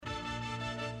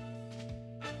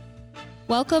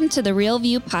Welcome to the Real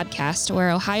View podcast,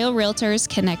 where Ohio Realtors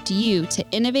connect you to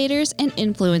innovators and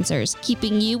influencers,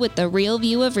 keeping you with the real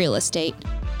view of real estate.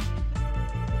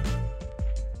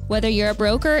 Whether you're a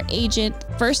broker, agent,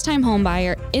 first-time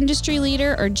homebuyer, industry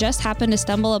leader, or just happen to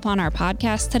stumble upon our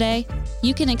podcast today,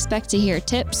 you can expect to hear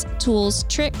tips, tools,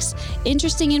 tricks,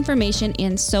 interesting information,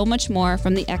 and so much more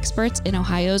from the experts in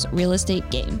Ohio's real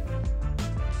estate game.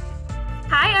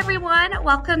 Hi, everyone.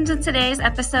 Welcome to today's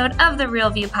episode of the Real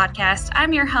View podcast.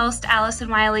 I'm your host, Allison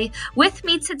Wiley. With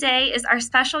me today is our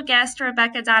special guest,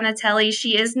 Rebecca Donatelli.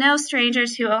 She is no stranger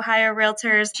to Ohio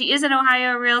Realtors. She is an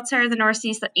Ohio Realtor in the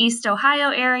Northeast East Ohio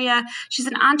area. She's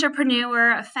an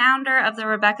entrepreneur, a founder of the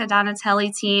Rebecca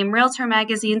Donatelli team, Realtor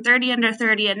Magazine, 30 Under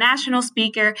 30, a national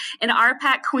speaker, an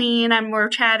RPAC queen, and we're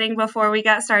chatting before we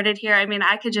got started here. I mean,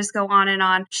 I could just go on and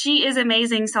on. She is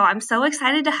amazing, so I'm so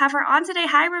excited to have her on today.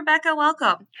 Hi, Rebecca. Welcome.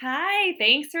 Hi,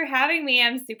 thanks for having me.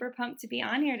 I'm super pumped to be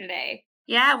on here today.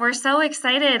 Yeah, we're so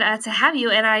excited to have you.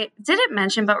 And I didn't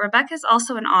mention, but Rebecca's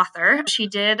also an author. She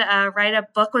did write a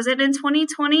book. Was it in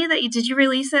 2020 did you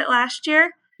release it last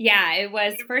year? Yeah, it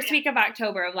was first week of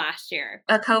October of last year.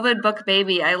 A COVID book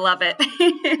baby. I love it.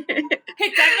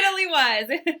 It definitely was.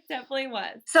 It definitely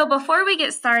was. So before we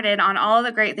get started on all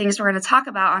the great things we're going to talk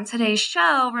about on today's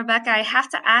show, Rebecca, I have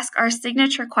to ask our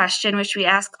signature question, which we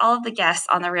ask all of the guests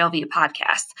on the Real View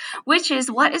podcast, which is,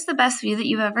 what is the best view that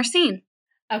you've ever seen?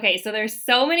 Okay, so there's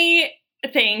so many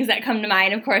things that come to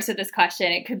mind, of course, with this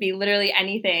question. It could be literally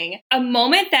anything. A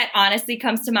moment that honestly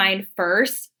comes to mind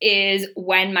first is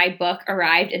when my book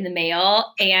arrived in the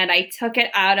mail and I took it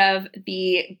out of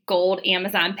the gold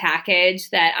Amazon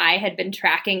package that I had been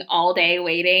tracking all day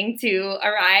waiting to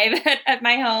arrive at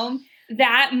my home.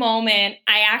 That moment,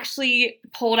 I actually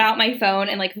pulled out my phone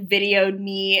and videoed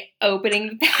me opening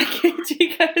the package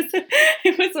because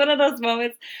it was one of those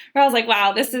moments where I was like,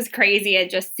 wow, this is crazy. And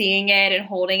just seeing it and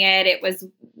holding it, it was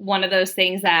one of those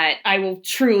things that I will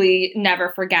truly never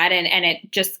forget. And it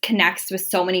just connects with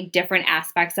so many different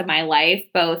aspects of my life,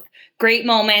 both great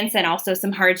moments and also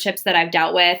some hardships that I've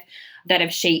dealt with that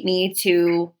have shaped me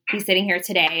to be sitting here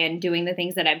today and doing the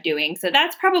things that I'm doing. So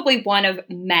that's probably one of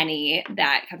many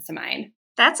that comes to mind.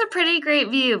 That's a pretty great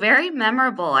view. Very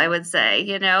memorable, I would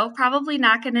say. Probably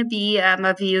not going to be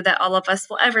a view that all of us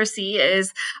will ever see,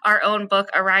 is our own book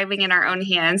arriving in our own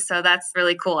hands. So that's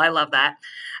really cool. I love that.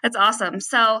 That's awesome.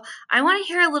 So I want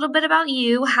to hear a little bit about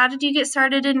you. How did you get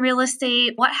started in real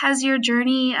estate? What has your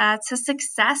journey to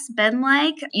success been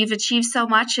like? You've achieved so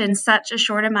much in such a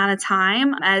short amount of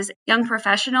time as a young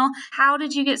professional. How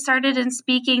did you get started in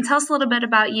speaking? Tell us a little bit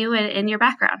about you and your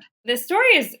background. The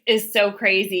story is so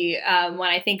crazy when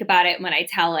I think about it, when I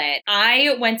tell it.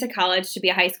 I went to college to be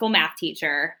a high school math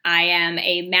teacher. I am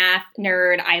a math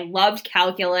nerd. I loved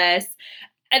calculus.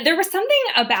 There was something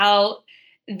about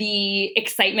the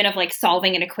excitement of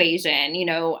solving an equation.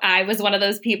 I was one of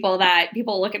those people that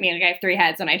people look at me like I have three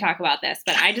heads when I talk about this,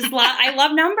 but I just I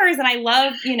love numbers and I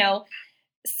love,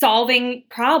 solving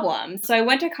problems. So I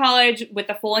went to college with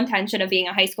the full intention of being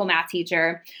a high school math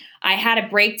teacher. I had a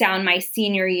breakdown my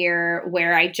senior year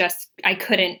where I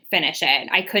couldn't finish it.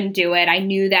 I couldn't do it. I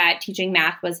knew that teaching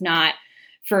math was not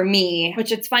for me,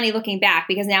 which it's funny looking back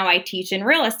because now I teach in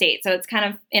real estate. So it's kind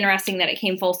of interesting that it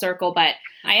came full circle, but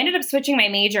I ended up switching my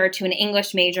major to an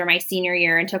English major my senior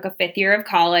year and took a fifth year of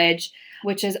college,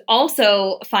 which is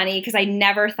also funny because I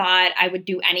never thought I would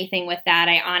do anything with that.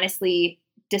 I honestly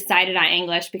decided on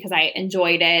English because I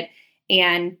enjoyed it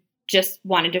and just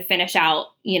wanted to finish out,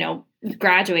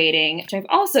 graduating, which I've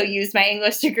also used my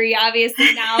English degree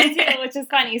obviously now too, which is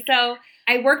funny. So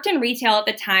I worked in retail at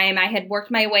the time. I had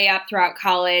worked my way up throughout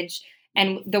college.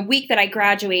 And the week that I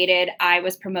graduated, I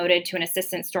was promoted to an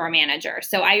assistant store manager.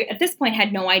 So I, at this point,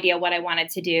 had no idea what I wanted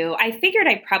to do. I figured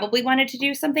I probably wanted to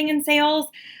do something in sales,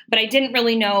 but I didn't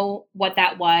really know what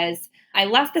that was. I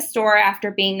left the store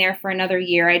after being there for another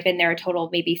year. I'd been there a total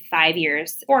of maybe 5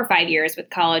 years, 4 or 5 years with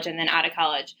college and then out of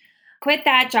college. Quit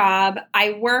that job.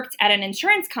 I worked at an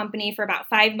insurance company for about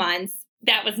 5 months.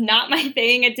 That was not my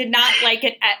thing. I did not like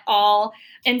it at all.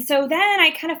 And so then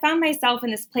I kind of found myself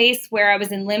in this place where I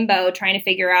was in limbo trying to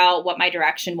figure out what my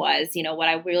direction was, what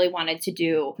I really wanted to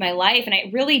do with my life. And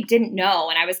I really didn't know.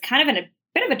 And I was kind of in a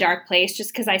bit of a dark place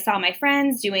just because I saw my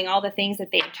friends doing all the things that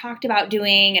they had talked about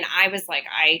doing. And I was like,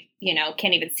 I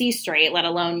can't even see straight, let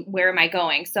alone where am I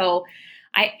going? So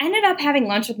I ended up having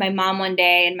lunch with my mom one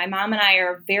day, and my mom and I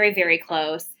are very, very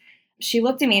close. She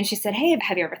looked at me and she said, "Hey,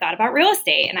 have you ever thought about real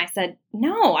estate?" And I said,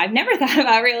 "No, I've never thought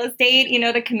about real estate."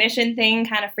 The commission thing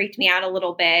kind of freaked me out a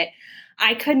little bit.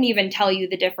 I couldn't even tell you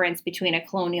the difference between a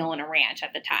colonial and a ranch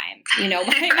at the time.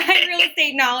 My real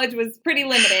estate knowledge was pretty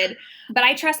limited, but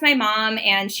I trust my mom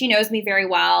and she knows me very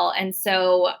well. And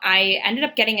so I ended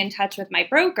up getting in touch with my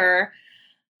broker,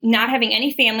 not having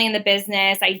any family in the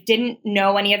business. I didn't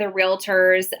know any other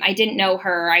realtors. I didn't know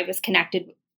her. I was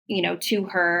connected, to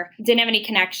her. Didn't have any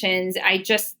connections. I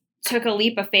just took a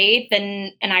leap of faith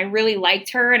and I really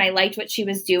liked her and I liked what she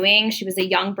was doing. She was a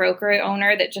young broker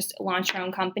owner that just launched her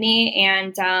own company.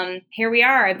 And here we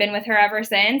are. I've been with her ever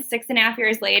since, 6.5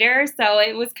 years later. So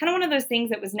it was kind of one of those things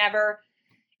that was never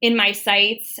in my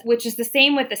sights, which is the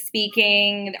same with the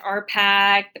speaking, the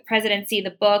RPAC, the presidency, the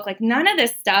book. Like none of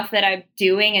this stuff that I'm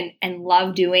doing and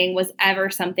love doing was ever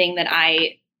something that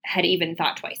I had even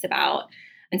thought twice about.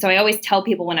 And so I always tell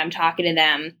people when I'm talking to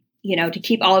them, to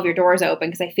keep all of your doors open,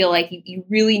 because I feel like you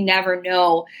really never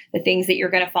know the things that you're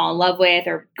going to fall in love with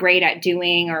or great at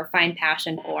doing or find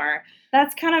passion for.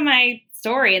 That's kind of my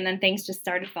story. And then things just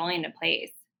started falling into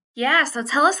place. Yeah. So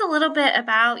tell us a little bit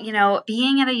about,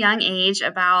 being at a young age,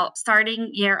 about starting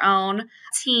your own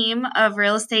team of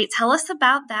real estate. Tell us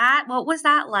about that. What was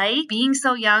that like, being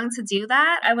so young to do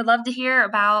that? I would love to hear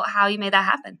about how you made that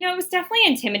happen. It was definitely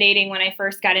intimidating when I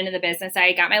first got into the business.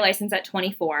 I got my license at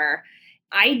 24.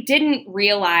 I didn't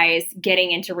realize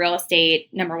getting into real estate,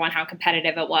 number one, how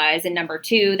competitive it was. And number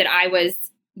two, that I was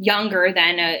younger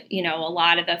than, a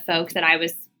lot of the folks that I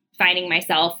was finding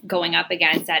myself going up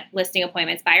against at listing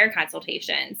appointments, buyer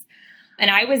consultations. And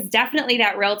I was definitely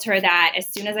that realtor that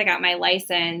as soon as I got my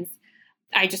license,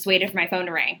 I just waited for my phone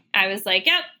to ring. I was like,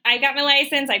 yep, I got my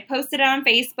license. I posted it on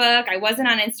Facebook. I wasn't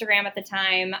on Instagram at the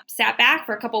time. Sat back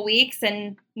for a couple weeks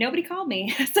and nobody called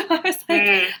me. So I was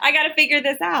like, I got to figure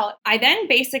this out. I then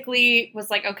basically was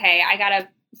like, okay, I got to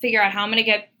figure out how I'm going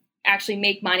to actually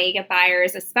make money, get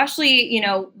buyers, especially,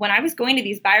 when I was going to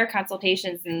these buyer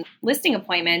consultations and listing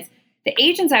appointments, the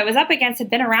agents I was up against had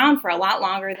been around for a lot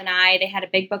longer than I. They had a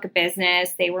big book of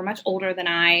business. They were much older than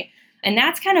I. And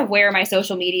that's kind of where my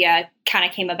social media kind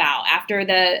of came about after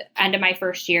the end of my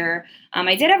first year.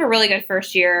 I did have a really good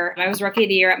first year. I was Rookie of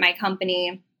the Year at my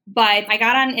company, but I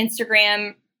got on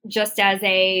Instagram just as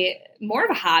more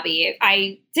of a hobby.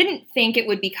 I didn't think it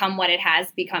would become what it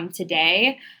has become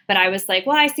today, but I was like,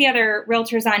 well, I see other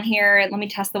realtors on here. Let me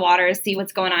test the waters, see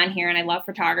what's going on here. And I love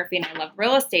photography and I love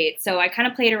real estate. So I kind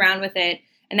of played around with it.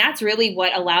 And that's really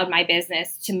what allowed my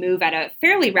business to move at a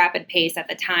fairly rapid pace at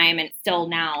the time and still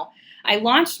now. I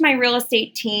launched my real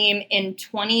estate team in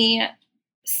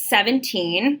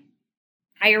 2017.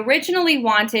 I originally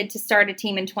wanted to start a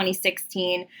team in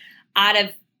 2016 out of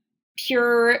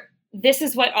pure, this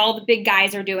is what all the big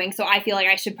guys are doing, so I feel like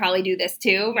I should probably do this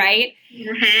too, right?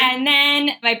 Mm-hmm. And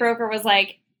then my broker was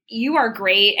like, you are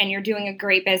great and you're doing a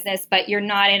great business, but you're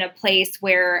not in a place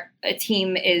where a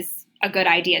team is a good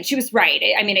idea. And she was right.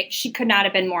 I mean, she could not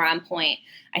have been more on point.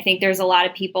 I think there's a lot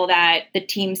of people that the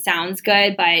team sounds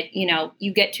good, but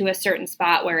you get to a certain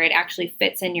spot where it actually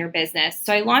fits in your business.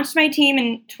 So I launched my team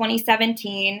in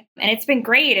 2017 and it's been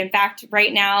great. In fact,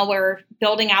 right now we're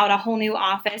building out a whole new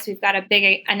office. We've got a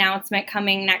big announcement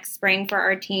coming next spring for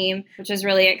our team, which is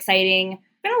really exciting.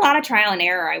 Been a lot of trial and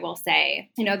error, I will say.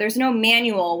 There's no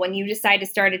manual when you decide to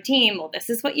start a team. Well, this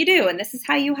is what you do and this is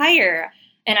how you hire.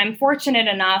 And I'm fortunate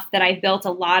enough that I've built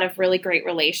a lot of really great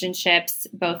relationships,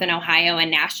 both in Ohio and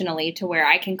nationally, to where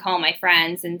I can call my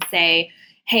friends and say,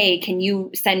 hey, can you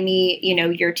send me,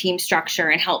 your team structure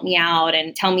and help me out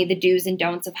and tell me the do's and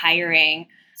don'ts of hiring.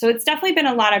 So it's definitely been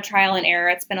a lot of trial and error.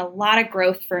 It's been a lot of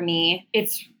growth for me.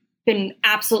 It's been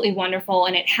absolutely wonderful.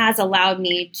 And it has allowed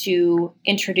me to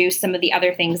introduce some of the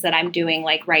other things that I'm doing,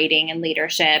 like writing and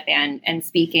leadership and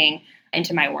speaking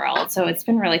into my world. So it's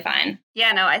been really fun.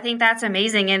 Yeah, no, I think that's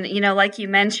amazing. And, like you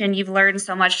mentioned, you've learned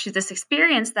so much through this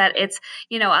experience that it's,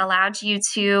 allowed you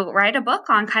to write a book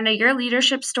on kind of your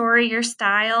leadership story, your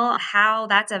style, how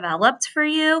that developed for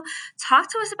you. Talk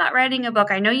to us about writing a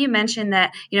book. I know you mentioned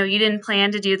that, you didn't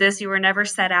plan to do this. You were never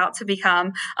set out to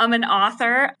become an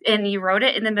author, and you wrote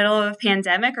it in the middle of a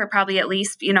pandemic, or probably at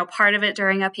least, part of it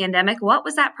during a pandemic. What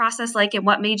was that process like, and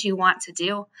what made you want to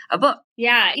do a book?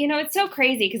 Yeah, it's so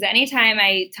crazy because anytime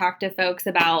I talk to folks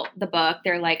about the book,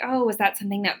 they're like, oh, was that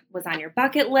something that was on your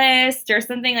bucket list or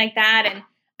something like that? And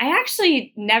I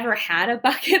actually never had a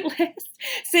bucket list.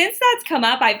 Since that's come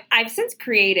up, I've since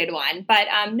created one. But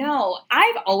no,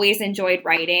 I've always enjoyed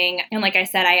writing. And like I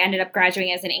said, I ended up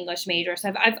graduating as an English major.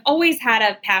 So I've always had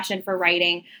a passion for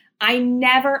writing. I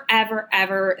never, ever,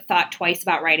 ever thought twice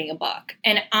about writing a book.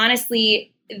 And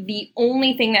honestly, the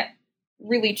only thing that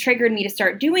really triggered me to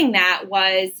start doing that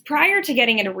was prior to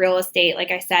getting into real estate,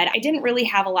 like I said, I didn't really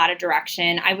have a lot of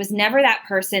direction. I was never that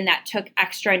person that took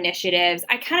extra initiatives.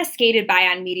 I kind of skated by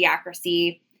on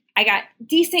mediocrity. I got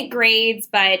decent grades,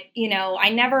 but, I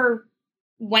never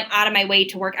went out of my way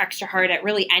to work extra hard at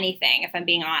really anything, if I'm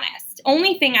being honest.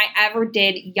 Only thing I ever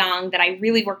did young that I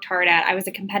really worked hard at, I was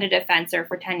a competitive fencer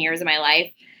for 10 years of my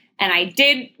life. And I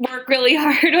did work really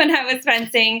hard when I was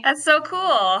fencing. That's so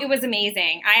cool. It was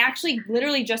amazing. I actually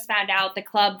literally just found out the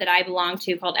club that I belong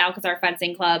to called Alcazar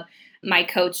Fencing Club. My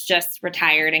coach just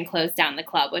retired and closed down the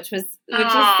club, which was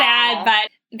sad.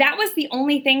 But that was the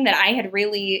only thing that I had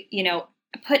really,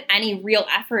 put any real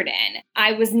effort in.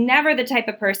 I was never the type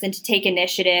of person to take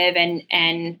initiative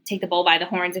and take the bull by the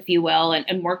horns, if you will,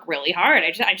 and work really hard.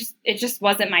 It just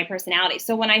wasn't my personality.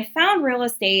 So when I found real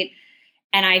estate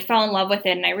and I fell in love with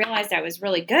it and I realized I was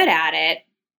really good at it,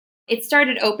 it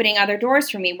started opening other doors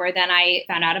for me, where then I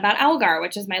found out about Elgar,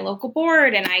 which is my local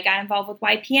board, and I got involved with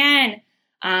YPN.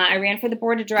 I ran for the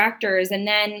board of directors. And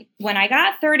then when I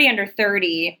got 30 under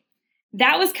 30,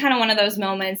 that was kind of one of those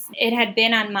moments. It had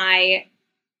been on my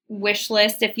wish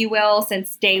list, if you will,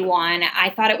 since day one. I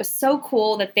thought it was so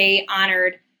cool that they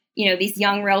honored, these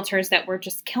young realtors that were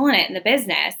just killing it in the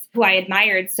business, who I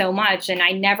admired so much. And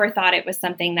I never thought it was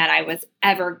something that I was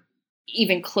ever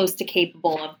even close to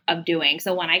capable of doing.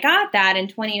 So when I got that in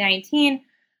 2019,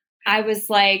 I was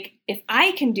like, if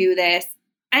I can do this,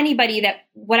 anybody that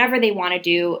whatever they want to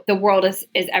do, the world is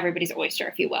everybody's oyster,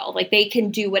 if you will. Like, they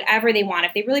can do whatever they want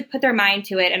if they really put their mind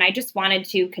to it. And I just wanted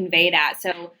to convey that.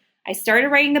 So I started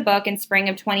writing the book in spring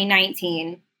of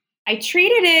 2019. I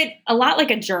treated it a lot like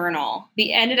a journal.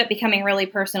 It ended up becoming really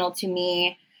personal to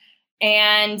me.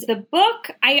 And the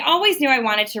book, I always knew I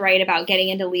wanted to write about getting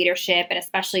into leadership, and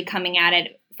especially coming at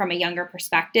it from a younger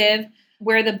perspective.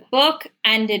 Where the book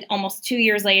ended almost 2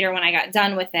 years later when I got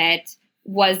done with it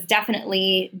was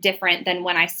definitely different than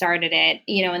when I started it.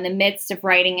 In the midst of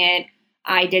writing it,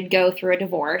 I did go through a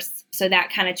divorce. So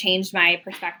that kind of changed my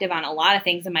perspective on a lot of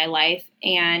things in my life.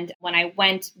 And when I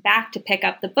went back to pick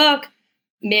up the book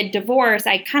mid-divorce,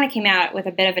 I kind of came out with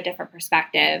a bit of a different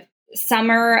perspective.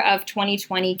 Summer of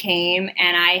 2020 came,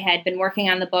 and I had been working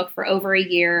on the book for over a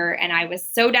year, and I was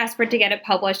so desperate to get it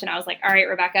published. And I was like, all right,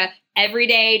 Rebecca, every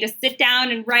day, just sit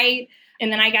down and write.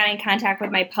 And then I got in contact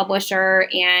with my publisher,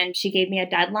 and she gave me a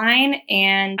deadline,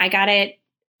 and I got it.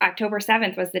 October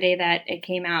 7th was the day that it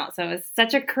came out. So it was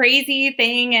such a crazy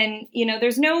thing. And,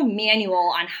 there's no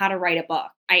manual on how to write a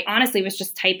book. I honestly was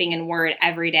just typing in Word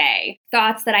every day.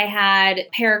 Thoughts that I had,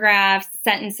 paragraphs,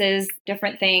 sentences,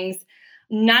 different things.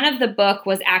 None of the book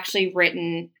was actually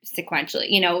written sequentially.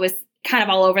 It was kind of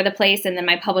all over the place. And then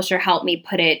my publisher helped me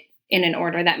put it in an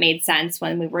order that made sense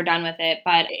when we were done with it.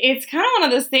 But it's kind of one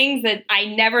of those things that I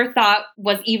never thought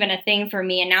was even a thing for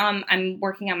me. And now I'm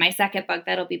working on my second book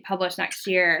that'll be published next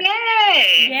year.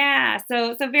 Yay! Yeah.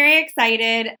 So very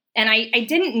excited. And I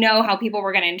didn't know how people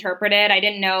were going to interpret it. I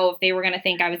didn't know if they were going to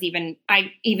think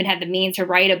I even had the means to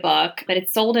write a book. But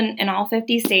it's sold in all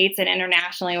 50 states and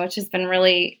internationally, which has been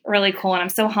really, really cool. And I'm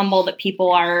so humbled that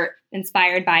people are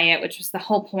inspired by it, which was the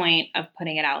whole point of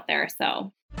putting it out there.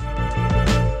 So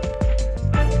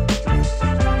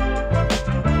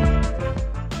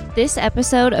this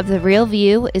episode of The Real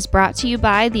View is brought to you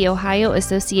by the Ohio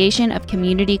Association of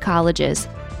Community Colleges.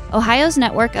 Ohio's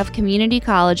network of community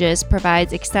colleges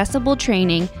provides accessible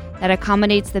training that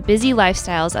accommodates the busy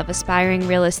lifestyles of aspiring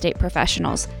real estate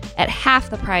professionals at half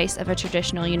the price of a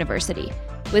traditional university.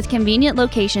 With convenient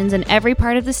locations in every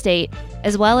part of the state,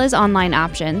 as well as online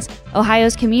options,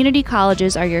 Ohio's community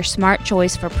colleges are your smart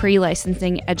choice for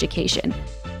pre-licensing education.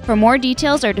 For more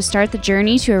details or to start the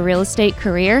journey to a real estate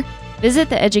career, visit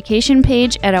the education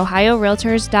page at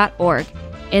ohiorealtors.org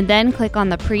and then click on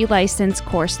the pre-license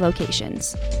course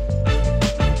locations.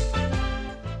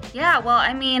 Yeah, well,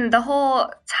 I mean, the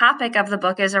whole topic of the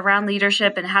book is around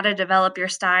leadership and how to develop your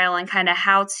style and kind of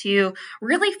how to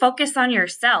really focus on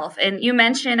yourself. And you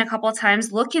mentioned a couple of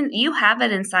times, you have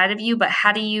it inside of you, but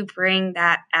how do you bring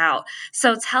that out?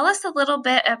 So tell us a little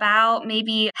bit about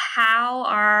maybe how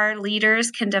our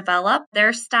leaders can develop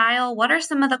their style. What are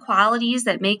some of the qualities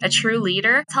that make a true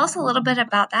leader? Tell us a little bit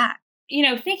about that.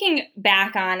 Thinking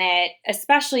back on it,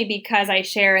 especially because I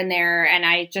share in there, and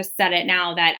I just said it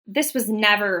now, that this was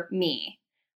never me.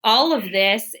 All of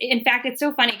this, in fact, it's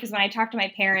so funny because when I talk to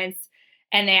my parents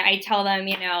and I tell them,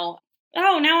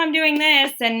 oh, now I'm doing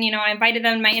this. And, I invited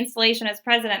them to my installation as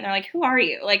president. And they're like, who are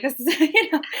you? Like, this is,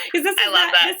 because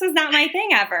this was not my thing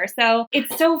ever. So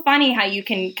it's so funny how you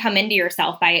can come into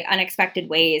yourself by unexpected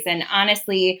ways. And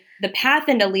honestly, the path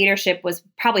into leadership was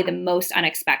probably the most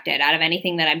unexpected out of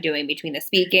anything that I'm doing between the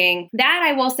speaking. That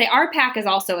I will say, RPAC is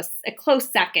also a close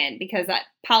second because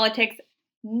politics,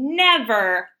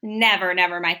 never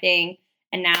my thing.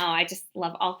 And now I just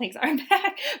love all things RPAC.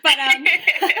 But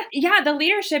yeah, the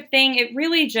leadership thing, it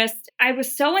really I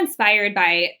was so inspired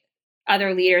by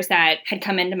other leaders that had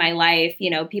come into my life,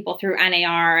 people through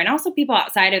NAR and also people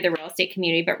outside of the real estate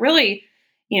community, but really,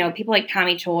 people like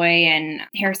Tommy Choi and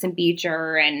Harrison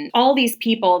Beecher and all these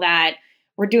people that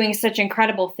were doing such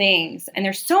incredible things. And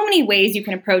there's so many ways you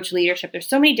can approach leadership. There's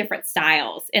so many different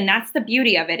styles. And that's the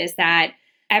beauty of it, is that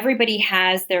everybody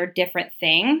has their different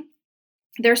thing.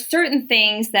 There's certain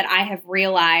things that I have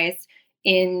realized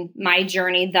in my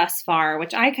journey thus far,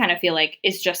 which I kind of feel like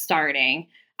is just starting.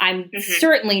 I'm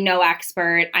certainly no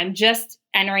expert. I'm just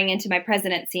entering into my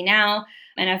presidency now,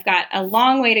 and I've got a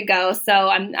long way to go. So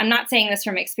I'm not saying this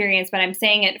from experience, but I'm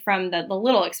saying it from the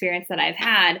little experience that I've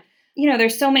had.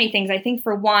 There's so many things. I think,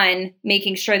 for one,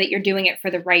 making sure that you're doing it for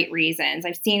the right reasons.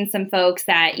 I've seen some folks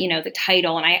that, the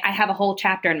title, and I have a whole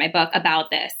chapter in my book about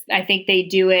this. I think they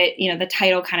do it, the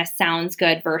title kind of sounds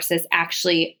good versus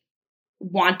actually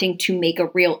wanting to make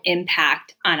a real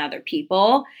impact on other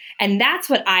people. And that's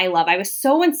what I love. I was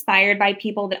so inspired by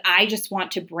people that I just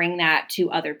want to bring that to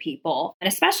other people, and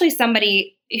especially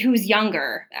somebody who's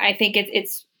younger. I think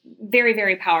it's very,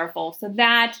 very powerful. So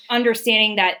that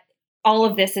understanding that all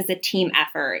of this is a team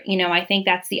effort. I think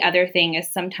that's the other thing,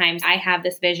 is sometimes I have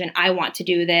this vision, I want to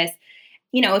do this.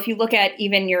 If you look at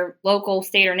even your local,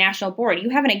 state, or national board, you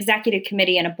have an executive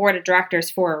committee and a board of directors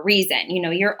for a reason.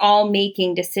 You're all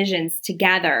making decisions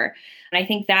together. And I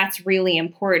think that's really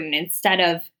important. Instead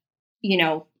of,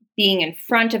 being in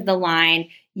front of the line,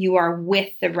 you are with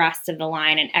the rest of the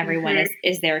line, and everyone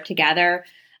is there together.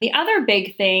 The other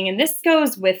big thing, and this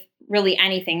goes with really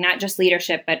anything, not just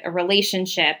leadership, but a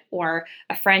relationship or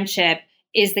a friendship,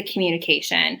 is the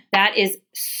communication. That is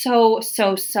so,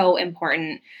 so, so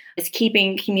important, is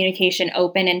keeping communication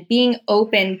open and being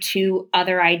open to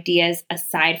other ideas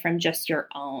aside from just your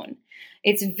own.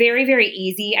 It's very, very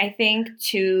easy, I think,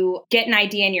 to get an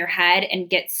idea in your head and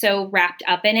get so wrapped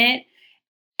up in it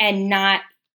and not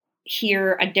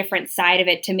hear a different side of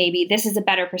it, to maybe this is a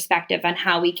better perspective on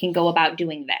how we can go about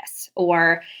doing this,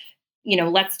 or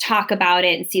let's talk about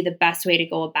it and see the best way to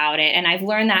go about it. And I've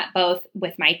learned that both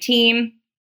with my team,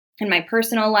 in my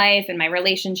personal life, and my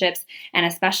relationships, and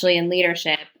especially in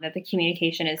leadership, that the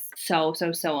communication is so,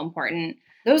 so, so important.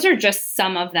 Those are just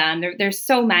some of them. There's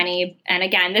so many. And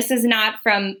again, this is not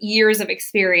from years of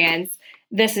experience.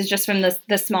 This is just from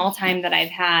the small time that I've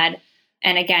had.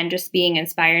 And again, just being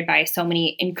inspired by so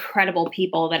many incredible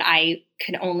people that I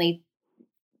could only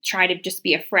try to just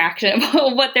be a fraction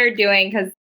of what they're doing,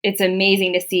 because it's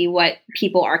amazing to see what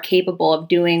people are capable of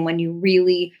doing when you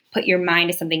really put your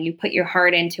mind to something, you put your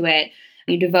heart into it,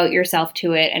 you devote yourself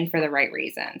to it, and for the right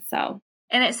reasons.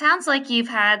 And it sounds like you've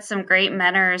had some great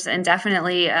mentors and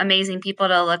definitely amazing people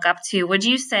to look up to. Would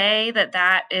you say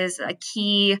that is a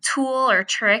key tool or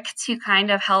trick to kind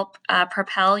of help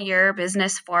propel your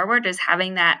business forward, is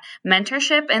having that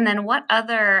mentorship? And then what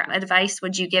other advice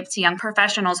would you give to young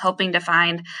professionals hoping to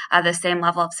find the same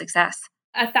level of success?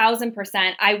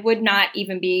 1,000%. I would not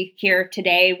even be here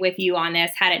today with you on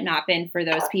this had it not been for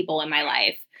those people in my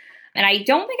life. And I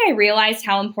don't think I realized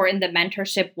how important the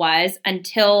mentorship was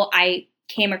until I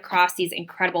came across these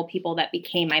incredible people that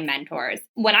became my mentors.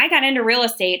 When I got into real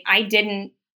estate, I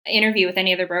didn't interview with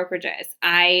any other brokerages.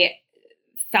 I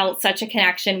felt such a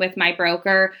connection with my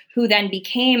broker, who then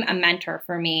became a mentor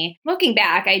for me. Looking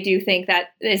back, I do think that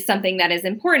is something that is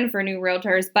important for new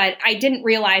realtors, but I didn't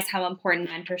realize how important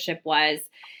mentorship was.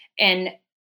 And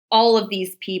all of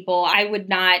these people, I would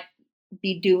not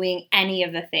be doing any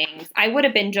of the things. I would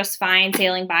have been just fine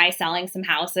sailing by, selling some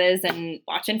houses and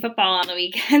watching football on the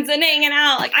weekends and hanging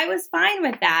out. Like, I was fine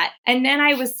with that. And then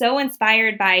I was so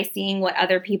inspired by seeing what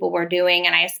other people were doing.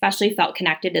 And I especially felt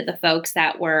connected to the folks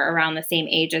that were around the same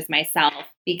age as myself,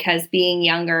 because being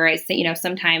younger,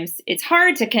 sometimes it's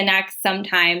hard to connect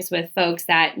sometimes with folks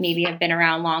that maybe have been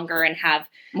around longer and have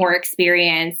more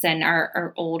experience and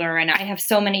are older. And I have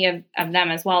so many of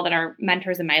them as well that are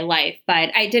mentors in my life, but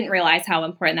I didn't realize how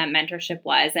important that mentorship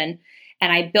was. And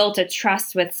I built a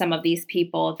trust with some of these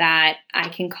people that I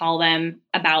can call them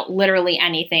about literally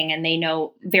anything. And they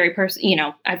know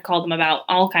I've called them about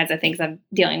all kinds of things I'm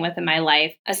dealing with in my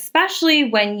life, especially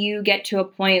when you get to a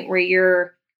point where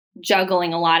you're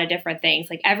juggling a lot of different things.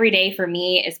 Like, every day for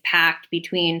me is packed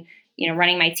between,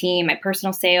 running my team, my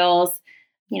personal sales,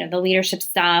 the leadership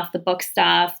stuff, the book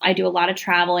stuff. I do a lot of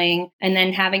traveling, and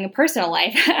then having a personal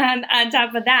life on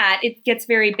top of that. It gets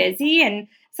very busy. And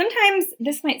sometimes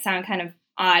this might sound kind of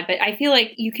odd, but I feel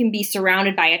like you can be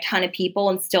surrounded by a ton of people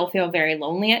and still feel very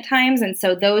lonely at times. And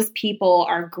so those people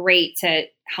are great to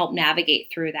help navigate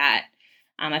through that,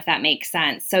 if that makes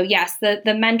sense. So yes, the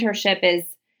mentorship is,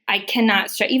 I cannot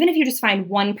stress, even if you just find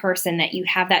one person that you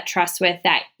have that trust with,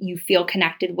 that you feel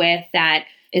connected with, that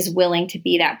is willing to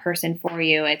be that person for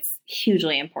you, it's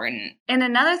hugely important. And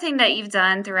another thing that you've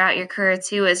done throughout your career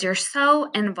too is you're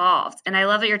so involved. And I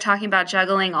love that you're talking about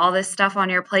juggling all this stuff on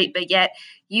your plate, but yet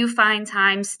you find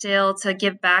time still to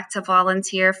give back, to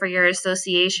volunteer for your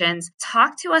associations.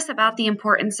 Talk to us about the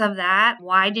importance of that.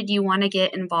 Why did you want to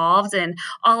get involved in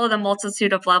all of the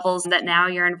multitude of levels that now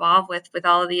you're involved with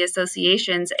all of the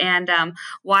associations, and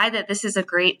why that this is a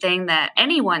great thing that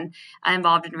anyone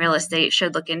involved in real estate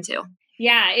should look into?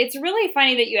 Yeah, it's really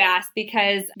funny that you asked,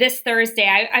 because this Thursday,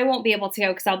 I won't be able to go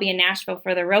because I'll be in Nashville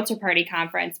for the Realtor Party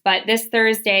Conference, but this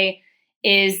Thursday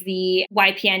is the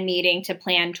YPN meeting to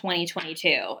plan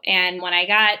 2022. And when I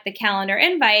got the calendar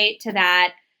invite to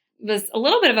that, it was a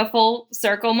little bit of a full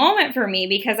circle moment for me,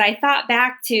 because I thought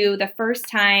back to the first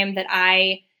time that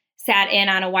I sat in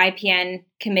on a YPN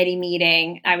committee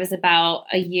meeting. I was about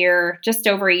just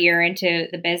over a year into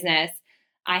the business.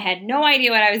 I had no idea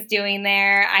what I was doing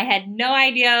there. I had no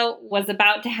idea what was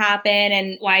about to happen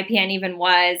and YPN even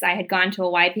was. I had gone to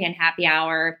a YPN happy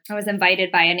hour. I was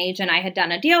invited by an agent I had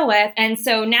done a deal with. And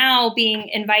so now being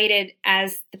invited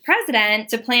as the president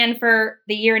to plan for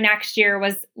the year next year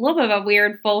was a little bit of a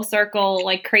weird full circle,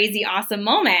 like crazy awesome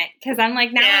moment. Because I'm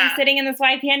like, now I'm sitting in this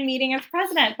YPN meeting as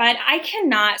president. But I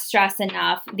cannot stress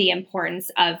enough the importance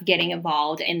of getting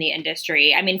involved in the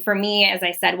industry. I mean, for me, as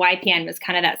I said, YPN was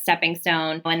kind of that stepping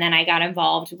stone. And then I got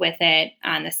involved with it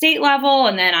on the state level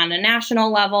and then on a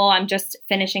national level. I'm just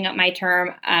finishing up my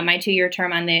term, my 2-year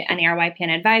term on the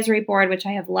YPN advisory board, which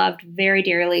I have loved very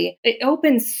dearly. It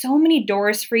opens so many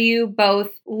doors for you, both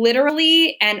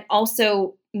literally and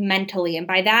also mentally. And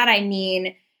by that, I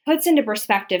mean, puts into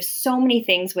perspective so many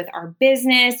things with our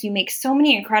business. You make so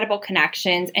many incredible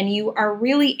connections, and you are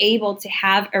really able to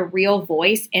have a real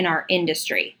voice in our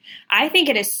industry. I think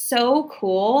it is so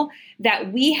cool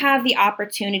that we have the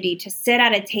opportunity to sit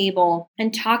at a table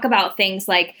and talk about things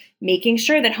like making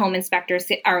sure that home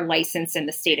inspectors are licensed in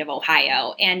the state of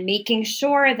Ohio, and making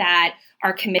sure that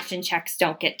our commission checks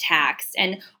don't get taxed,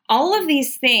 and all of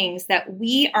these things that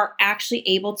we are actually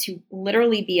able to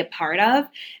literally be a part of.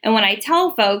 And when I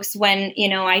tell folks, when,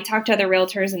 I talk to other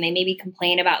realtors and they maybe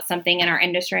complain about something in our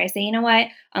industry, I say, you know what,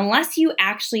 unless you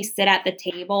actually sit at the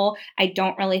table, I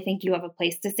don't really think you have a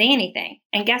place to say anything.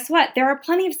 And guess what? There are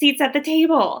plenty of seats at the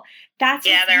table. That's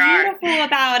what's beautiful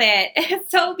about it.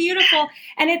 It's so beautiful.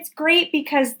 And it's great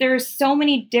because there's so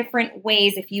many different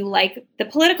ways. If you like the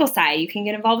political side, you can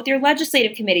get involved with your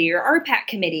legislative committee, your RPAC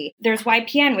committee. There's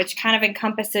YPN, which kind of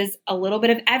encompasses a little bit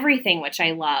of everything, which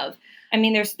I love. I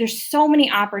mean, there's so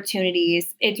many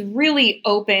opportunities. It's really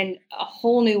opened a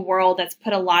whole new world that's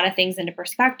put a lot of things into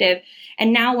perspective.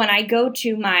 And now when I go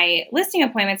to my listing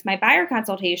appointments, my buyer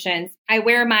consultations, I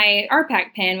wear my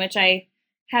RPAC pin, which I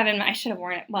should have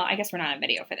worn it. Well, I guess we're not on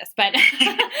video for this, but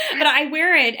but I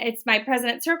wear it. It's my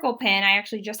President Circle pin. I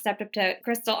actually just stepped up to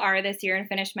Crystal R this year and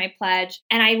finished my pledge.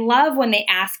 And I love when they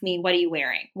ask me, what are you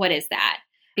wearing? What is that?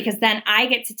 Because then I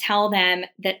get to tell them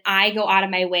that I go out of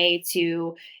my way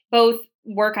to both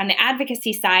work on the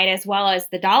advocacy side as well as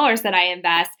the dollars that I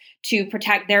invest to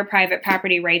protect their private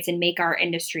property rights and make our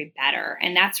industry better.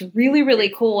 And that's really, really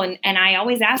cool. And I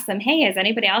always ask them, hey, has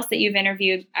anybody else that you've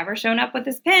interviewed ever shown up with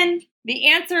this pin?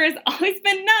 The answer has always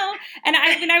been no. And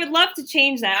I would love to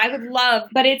change that.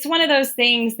 But it's one of those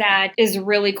things that is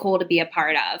really cool to be a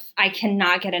part of. I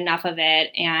cannot get enough of it.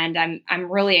 And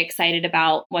I'm really excited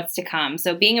about what's to come.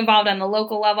 So being involved on the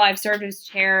local level, I've served as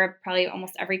chair of probably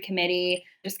almost every committee.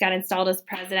 Just got installed as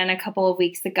president a couple of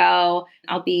weeks ago.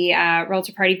 I'll be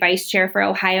Realtor Party vice chair for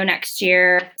Ohio next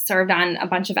year. Served on a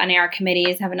bunch of NAR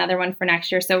committees, have another one for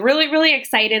next year. So really, really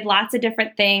excited. Lots of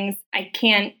different things. I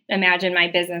can't imagine my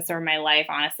business or my life,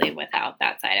 honestly, without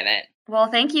that side of it. Well,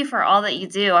 thank you for all that you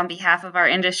do on behalf of our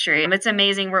industry. It's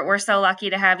amazing. We're so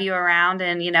lucky to have you around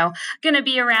and, going to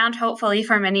be around hopefully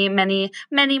for many, many,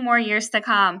 many more years to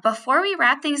come. Before we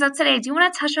wrap things up today, I do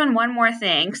want to touch on one more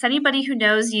thing. Because anybody who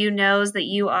knows you knows that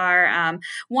you are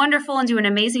wonderful and do an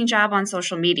amazing job on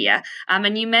social media.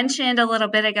 And you mentioned a little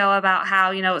bit ago about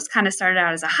how, it's kind of started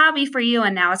out as a hobby for you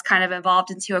and now it's kind of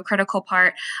evolved into a critical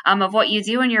part of what you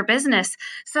do in your business.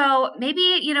 So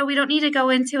maybe, we don't need to go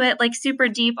into it like super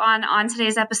deep on on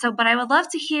today's episode, but I would love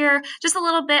to hear just a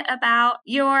little bit about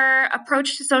your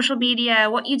approach to social media,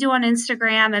 what you do on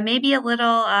Instagram, and maybe a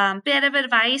little bit of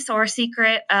advice or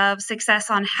secret of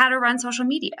success on how to run social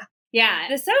media. Yeah,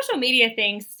 the social media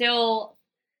thing still,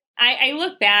 I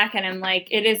look back and I'm like,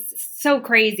 it is so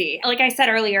crazy. Like I said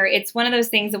earlier, it's one of those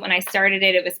things that when I started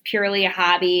it, it was purely a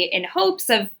hobby in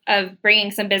hopes of bringing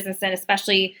some business in,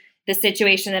 especially the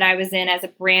situation that I was in as a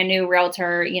brand new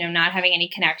realtor, not having any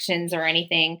connections or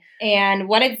anything. And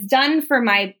what it's done for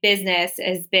my business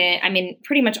has been,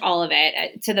 pretty much all of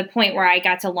it, to the point where I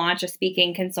got to launch a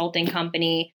speaking consulting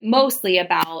company, mostly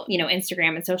about,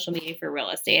 Instagram and social media for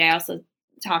real estate. I also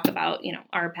talk about,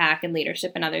 RPAC and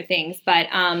leadership and other things. But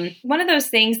one of those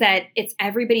things that it's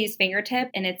everybody's fingertip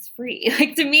and it's free.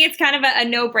 Like, to me, it's kind of a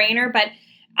no-brainer. But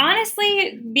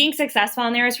honestly, being successful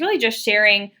in there is really just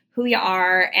sharing who you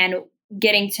are and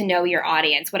getting to know your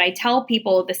audience. What I tell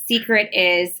people, the secret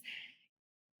is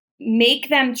make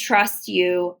them trust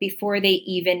you before they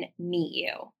even meet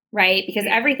you, right? Because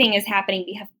everything is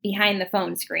happening behind the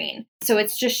phone screen. So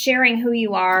it's just sharing who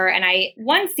you are. And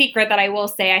one secret that I will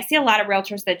say, I see a lot of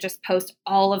realtors that just post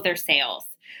all of their sales.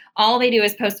 All they do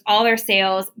is post all their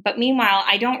sales. But meanwhile,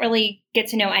 I don't really get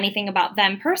to know anything about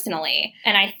them personally.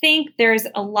 And I think there's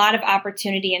a lot of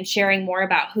opportunity in sharing more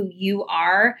about who you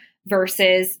are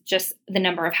versus just the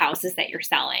number of houses that you're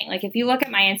selling. Like, if you look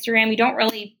at my Instagram, you don't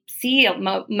really see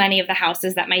many of the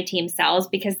houses that my team sells,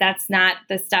 because that's not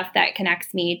the stuff that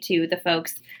connects me to the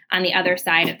folks on the other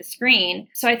side of the screen.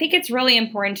 So I think it's really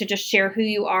important to just share who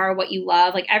you are, what you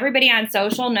love. Like, everybody on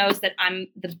social knows that I'm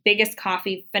the biggest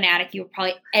coffee fanatic you will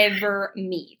probably ever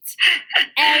meet,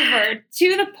 ever,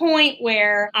 to the point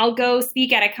where I'll go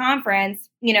speak at a conference,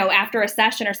 after a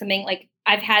session or something. Like,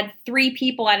 I've had 3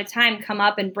 people at a time come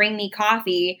up and bring me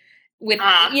coffee with,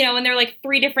 and they're like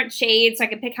 3 different shades, so I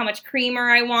can pick how much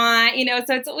creamer I want,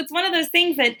 so it's one of those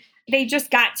things that they just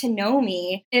got to know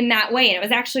me in that way. And it was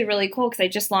actually really cool because I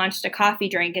just launched a coffee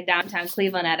drink in downtown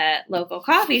Cleveland at a local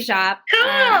coffee shop. Cool.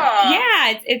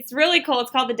 It's really cool.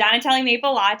 It's called the Donatelli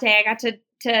Maple Latte. I got to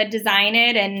design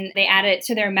it, and they added it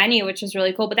to their menu, which was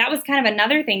really cool. But that was kind of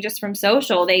another thing just from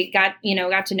social. They got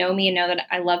to know me and know that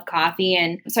I love coffee.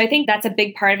 And so I think that's a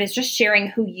big part of it, is just sharing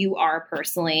who you are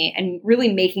personally and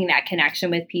really making that connection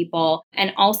with people.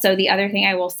 And also the other thing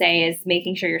I will say is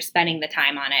making sure you're spending the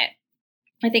time on it.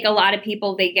 I think a lot of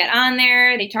people, they get on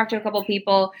there, they talk to a couple of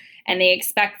people, and they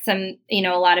expect some, a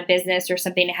lot of business or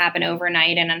something to happen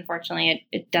overnight. And unfortunately,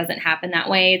 it doesn't happen that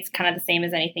way. It's kind of the same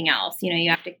as anything else. You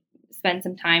have to spend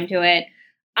some time to it.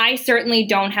 I certainly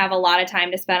don't have a lot of time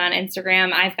to spend on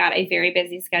Instagram. I've got a very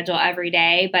busy schedule every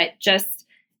day, but just,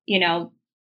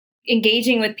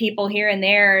 engaging with people here and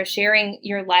there, sharing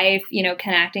your life,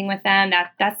 connecting with them,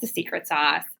 that's the secret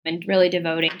sauce, and really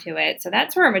devoting to it. So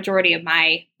that's where a majority of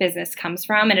my business comes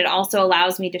from. And it also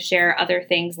allows me to share other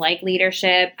things like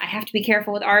leadership. I have to be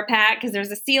careful with RPAC because there's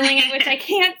a ceiling in which I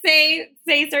can't say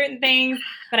certain things,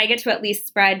 but I get to at least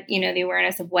spread, the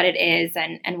awareness of what it is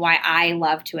and why I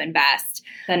love to invest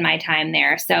in my time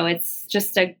there. So it's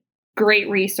just a great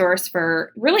resource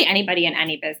for really anybody in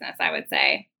any business, I would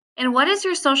say. And what is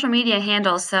your social media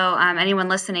handle so anyone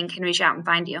listening can reach out and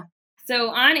find you? So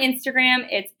on Instagram,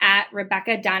 it's at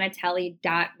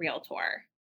RebeccaDonatelli.realtor.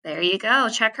 There you go.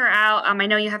 Check her out. I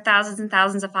know you have thousands and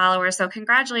thousands of followers, so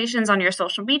congratulations on your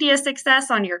social media success,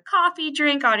 on your coffee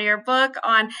drink, on your book,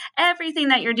 on everything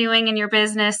that you're doing in your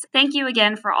business. Thank you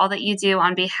again for all that you do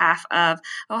on behalf of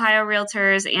Ohio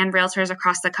Realtors and realtors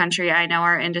across the country. I know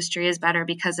our industry is better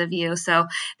because of you. So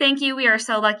thank you. We are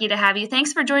so lucky to have you.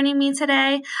 Thanks for joining me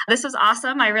today. This was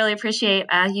awesome. I really appreciate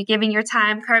you giving your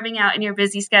time, carving out in your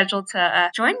busy schedule to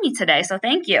join me today. So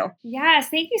thank you. Yes,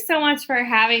 thank you so much for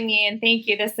having me. And thank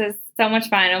you. This is so much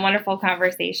fun, a wonderful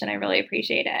conversation. I really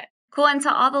appreciate it. Cool. And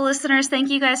to all the listeners, thank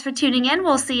you guys for tuning in.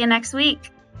 We'll see you next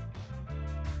week.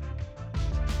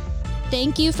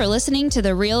 Thank you for listening to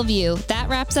The Real View. That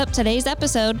wraps up today's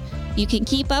episode. You can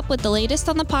keep up with the latest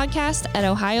on the podcast at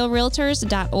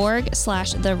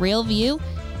ohiorealtors.org/therealview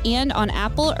and on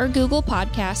Apple or Google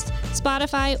Podcasts,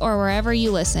 Spotify, or wherever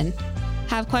you listen.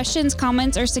 Have questions,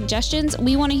 comments, or suggestions?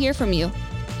 We want to hear from you.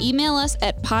 Email us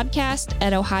at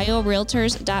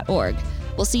podcast@ohiorealtors.org.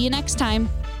 We'll see you next time.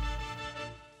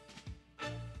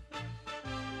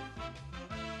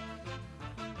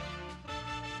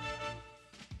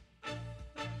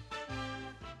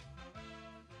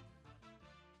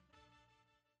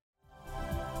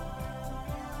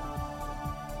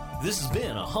 This has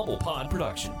been a Humble Pod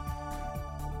production.